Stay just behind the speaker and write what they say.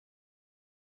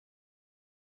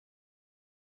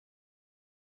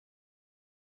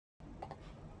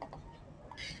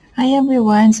Hi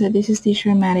everyone! So this is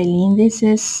Teacher Marilyn. This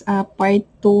is part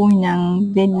 2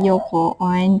 ng video ko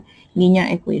on linear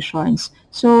equations.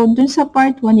 So dun sa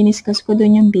part 1, diniscuss ko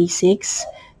dun yung basics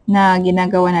na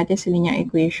ginagawa natin sa linear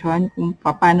equation, kung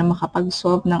paano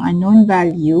makapag-solve ng unknown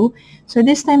value. So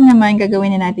this time naman,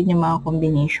 gagawin na natin yung mga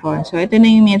combination. So ito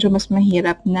na yung medyo mas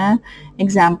mahirap na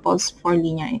examples for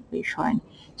linear equation.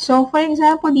 So for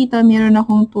example, dito meron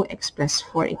akong 2x plus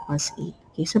 4 equals 8.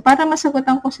 Okay, so para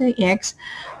masagutan ko sa x,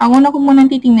 ang una ko munang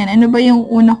titingnan, ano ba yung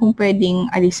una kong pwedeng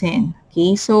alisin?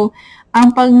 Okay, so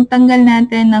ang pagtanggal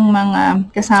natin ng mga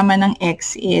kasama ng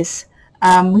x is,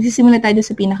 magsisimula tayo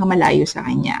sa pinakamalayo sa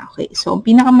kanya. Okay, so ang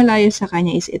pinakamalayo sa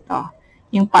kanya is ito,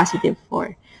 yung positive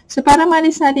 4. So para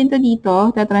maalis natin to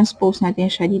dito, tatranspose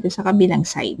natin siya dito sa kabilang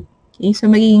side. Okay,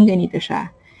 so magiging ganito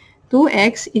siya.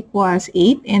 2x equals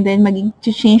 8, and then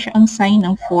mag-change ang sign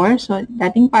ng 4. So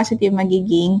dating positive,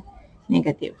 magiging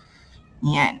negative.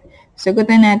 Yan.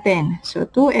 Sagutan natin. So,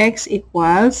 2x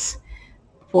equals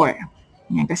 4.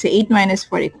 Yan. Kasi 8 minus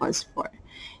 4 equals 4.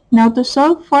 Now, to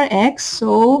solve for x,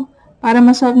 so, para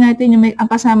ma-solve natin, ang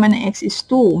kasama ng x is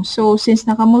 2. So, since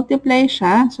naka-multiply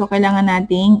siya, so, kailangan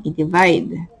nating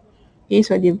i-divide. Okay,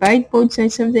 so, divide both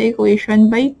sides of the equation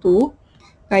by 2.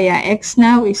 Kaya, x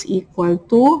now is equal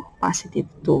to positive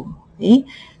 2. Okay?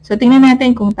 So, tingnan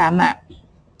natin kung tama.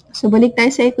 So, balik tayo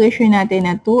sa equation natin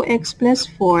na 2x plus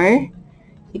 4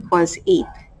 equals 8.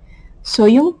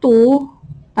 So, yung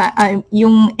 2,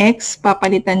 yung x,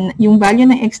 papalitan, yung value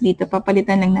ng x dito,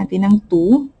 papalitan lang natin ng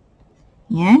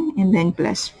 2. Yan. And then,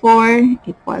 plus 4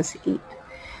 equals 8.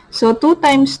 So, 2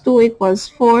 times 2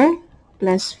 equals 4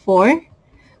 plus 4.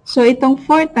 So, itong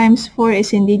 4 times 4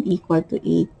 is indeed equal to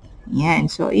 8.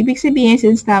 Yan. So, ibig sabihin,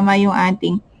 since tama yung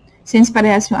since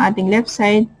parehas yung ating left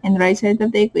side and right side of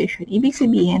the equation, ibig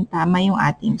sabihin, tama yung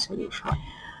ating solution.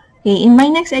 Okay, in my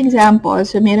next example,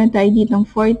 so meron tayo ditong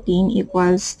 14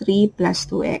 equals 3 plus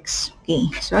 2x. Okay,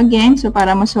 so again, so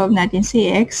para ma-solve natin si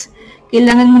x,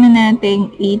 kailangan muna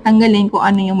natin itanggalin kung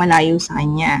ano yung malayo sa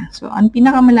kanya. So, ang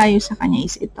pinakamalayo sa kanya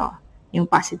is ito, yung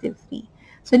positive 3.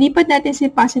 So, lipat natin si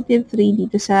positive 3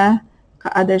 dito sa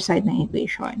other side ng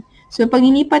equation. So, pag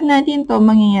nilipat natin to,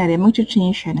 mangyayari,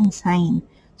 mag-change siya ng sign.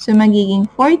 So, magiging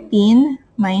 14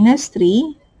 minus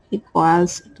 3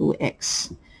 equals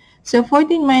 2x. So,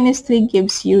 14 minus 3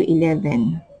 gives you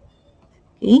 11.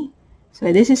 Okay? So,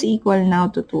 this is equal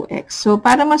now to 2x. So,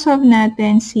 para ma-solve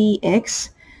natin si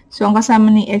x, so, ang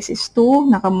kasama ni x is 2,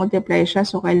 nakamultiply siya,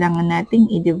 so, kailangan nating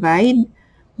i-divide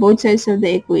both sides of the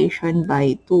equation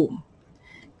by 2.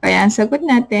 Kaya, ang sagot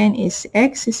natin is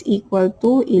x is equal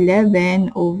to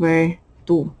 11 over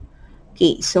 2.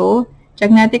 Okay, so, check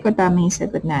natin kung tama yung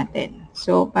sagot natin.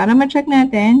 So, para ma-check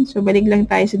natin, so balik lang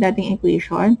tayo sa dating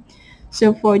equation. So,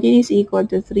 14 is equal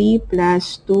to 3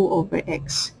 plus 2 over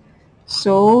x.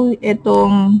 So,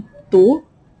 itong 2,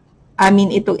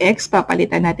 itong x,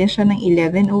 papalitan natin siya ng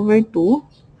 11 over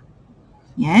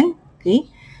 2. Yan. Okay.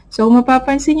 So,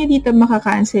 mapapansin nyo dito,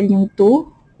 makakancel yung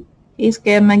 2. Is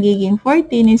kaya magiging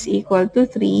 14 is equal to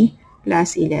 3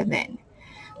 plus 11.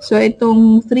 So,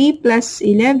 itong 3 plus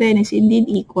 11 is indeed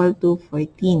equal to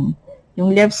 14.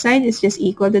 Yung left side is just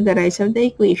equal to the right side of the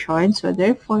equation. So,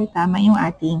 therefore, tama yung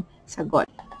ating sagot.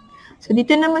 So,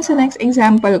 dito naman sa next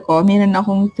example ko, meron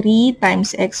akong 3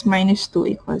 times x minus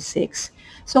 2 equals 6.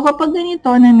 So, kapag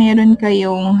ganito na meron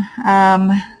kayong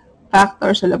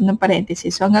factor sa loob ng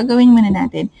parenthesis, so, ang gagawin muna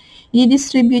natin,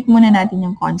 i-distribute muna natin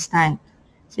yung constant.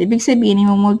 So, ibig sabihin,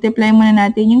 i-multiply muna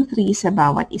natin yung 3 sa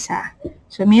bawat isa.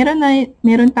 So, meron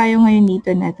tayo ngayon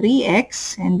dito na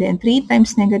 3x, and then 3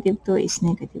 times negative 2 is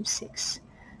negative 6.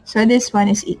 So, this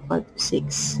one is equal to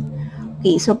 6.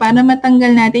 Okay, so para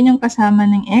matanggal natin yung kasama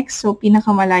ng x, so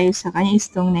pinakamalayo sa kanya is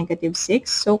itong negative 6.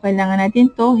 So, kailangan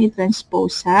natin itong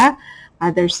i-transpose sa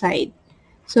other side.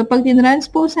 So, pag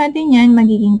tinranspose natin yan,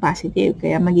 magiging positive.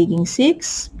 Kaya magiging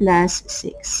 6 plus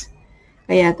 6.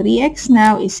 Kaya 3x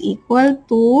now is equal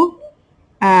to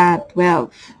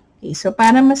 12. Okay, so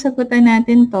para masagutan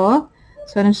natin to,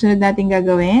 so ano sunod natin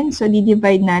gagawin? So,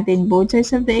 di-divide natin both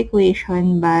sides of the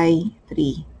equation by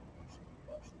 3.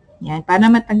 Yan, para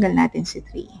matanggal natin si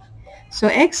 3.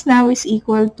 So, x now is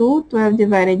equal to 12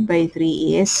 divided by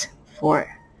 3 is 4.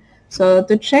 So,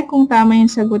 to check kung tama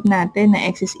yung sagot natin na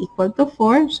x is equal to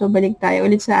 4, so balik tayo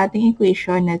ulit sa ating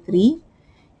equation na 3,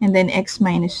 and then x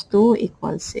minus 2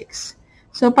 equals 6.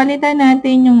 So, palitan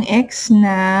natin yung x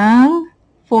ng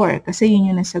 4 kasi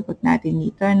yun yung nasagot natin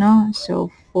dito, no?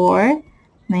 So, 4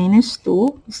 minus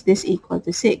 2 is this equal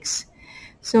to 6.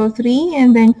 So, 3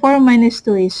 and then 4 minus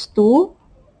 2 is 2.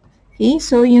 Okay,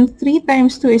 so yung 3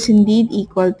 times 2 is indeed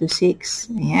equal to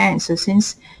 6. Ayan, so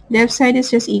since left side is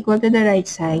just equal to the right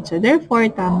side, so therefore,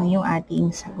 tama yung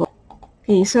ating sagot.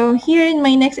 Okay, so here in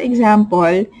my next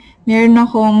example, meron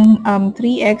akong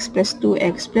 3x plus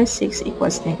 2x plus 6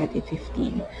 equals negative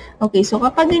 15. Okay, so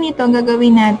kapag ganito, ang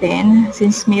gagawin natin,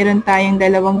 since meron tayong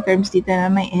dalawang terms dito na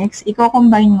may x,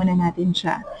 i-combine muna natin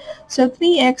siya. So,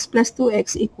 3x plus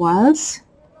 2x equals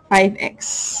 5x.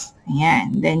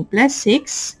 Ayan, then plus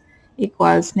 6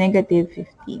 equals negative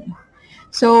 15.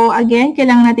 So, again,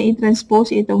 kailangan natin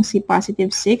i-transpose itong si positive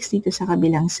 6 dito sa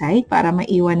kabilang side para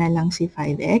maiwan na lang si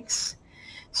 5x.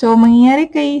 So, mangyayari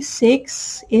kay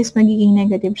 6 is magiging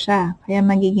negative siya. Kaya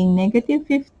magiging negative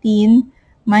 15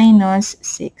 minus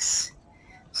 6.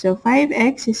 So,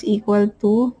 5x is equal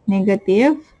to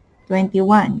negative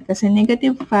 21. Kasi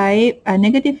negative 15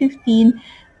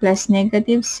 plus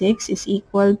negative 6 is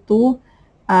equal to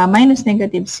minus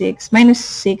negative 6. Minus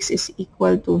 6 is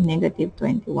equal to negative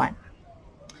 21.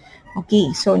 Okay,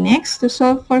 so next, to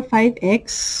solve for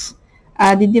 5x,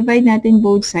 di-divide natin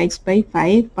both sides by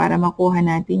 5 para makuha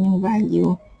natin yung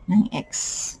value ng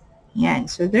x.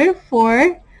 Yan. So,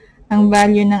 therefore, ang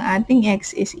value ng ating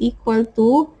x is equal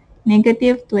to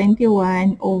negative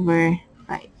 21 over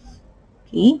 5.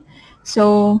 Okay?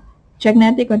 So, check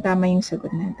natin kung tama yung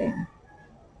sagot natin.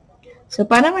 So,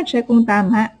 para ma-check kung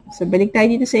tama, so balik tayo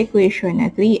dito sa equation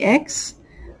na 3x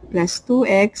plus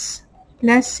 2x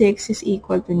plus 6 is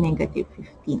equal to negative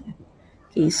 15.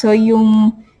 Okay, so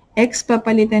yung x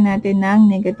papalitan natin ng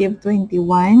negative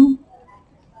 21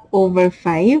 over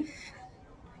 5.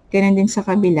 Ganun din sa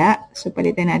kabila. So,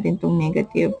 palitan natin itong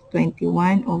negative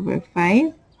 21 over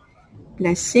 5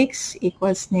 plus 6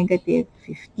 equals negative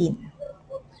 15.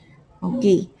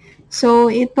 Okay.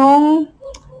 So, itong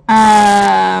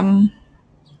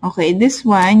okay, this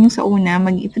one, yung sa una,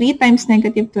 3 times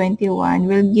negative 21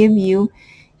 will give you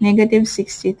negative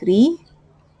 63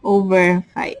 over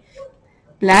 5.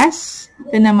 Plus,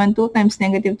 ito naman 2 times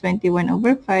negative 21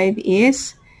 over 5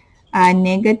 is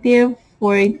negative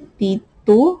 42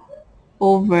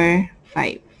 over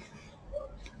 5.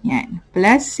 Yan.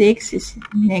 Plus 6 is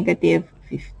negative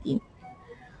 15.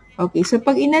 Okay, so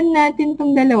pag in-add natin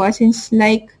itong dalawa, since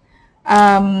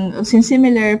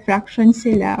similar fractions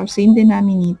sila or same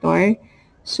denominator,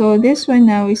 so this one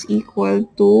now is equal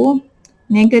to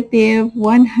negative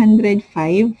 105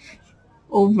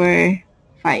 over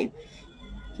 5.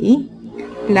 Okay?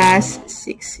 Plus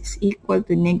 6 is equal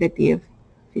to negative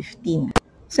 15.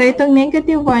 So, itong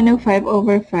negative 105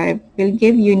 over 5 will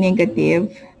give you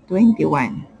negative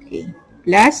 21. Okay?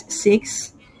 Plus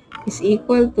 6 is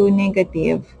equal to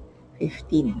negative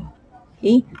 15.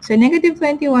 Okay? So, negative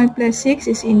 21 plus 6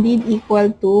 is indeed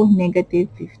equal to negative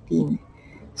 15.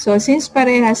 So, since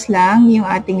parehas lang yung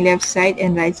ating left side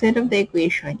and right side of the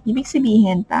equation, ibig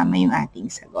sabihin tama yung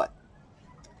ating sagot.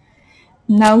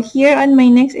 Now, here on my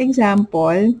next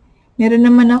example, meron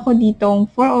naman ako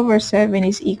ditong 4 over 7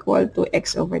 is equal to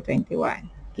x over 21.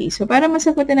 Okay, so para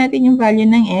masagutan natin yung value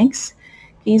ng x,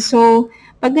 okay, so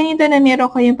pag ganito na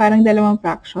meron kayong parang dalawang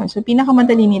fraction, so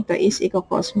pinakamadali nito is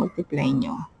i-cross multiply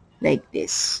nyo. Like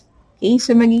this. Okay,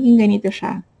 so magiging ganito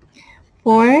siya.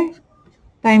 4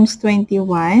 times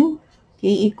 21,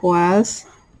 okay,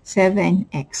 equals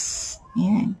 7x.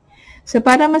 Ayan. So,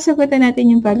 para masagutan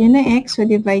natin yung value ng x, so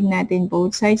divide natin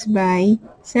both sides by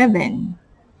 7.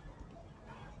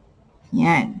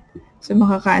 Ayan. So,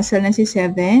 makaka-cancel na si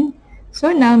 7.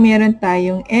 So, now, meron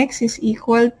tayong x is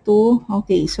equal to,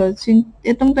 okay, so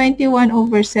itong 21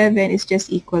 over 7 is just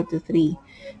equal to 3.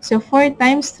 So, 4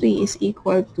 times 3 is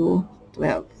equal to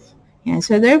 12. Yan.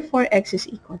 So, therefore, x is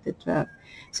equal to 12.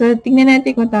 So, tingnan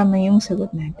natin kung tama yung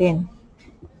sagot natin.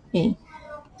 Okay.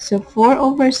 So, 4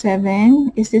 over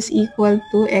 7 is this equal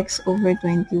to x over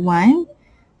 21.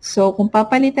 So, kung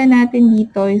papalitan natin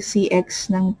dito si x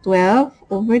ng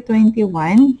 12 over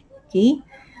 21. Okay.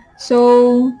 So,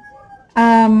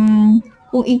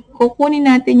 kung kukunin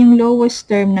natin yung lowest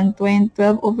term ng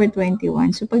 12 over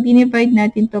 21, so pag dinivide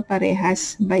natin to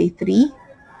parehas by 3,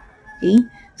 okay,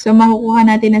 so makukuha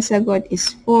natin na sagot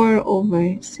is 4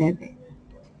 over 7.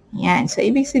 Yan. So,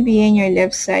 ibig sabihin your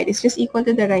left side is just equal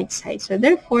to the right side. So,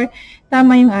 therefore,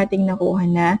 tama yung ating nakuha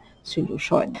na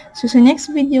solution. So, sa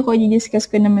next video ko, i-discuss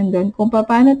ko naman doon kung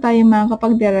paano tayo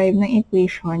makakapag-derive ng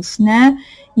equations na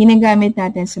ginagamit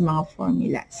natin sa mga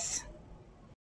formulas.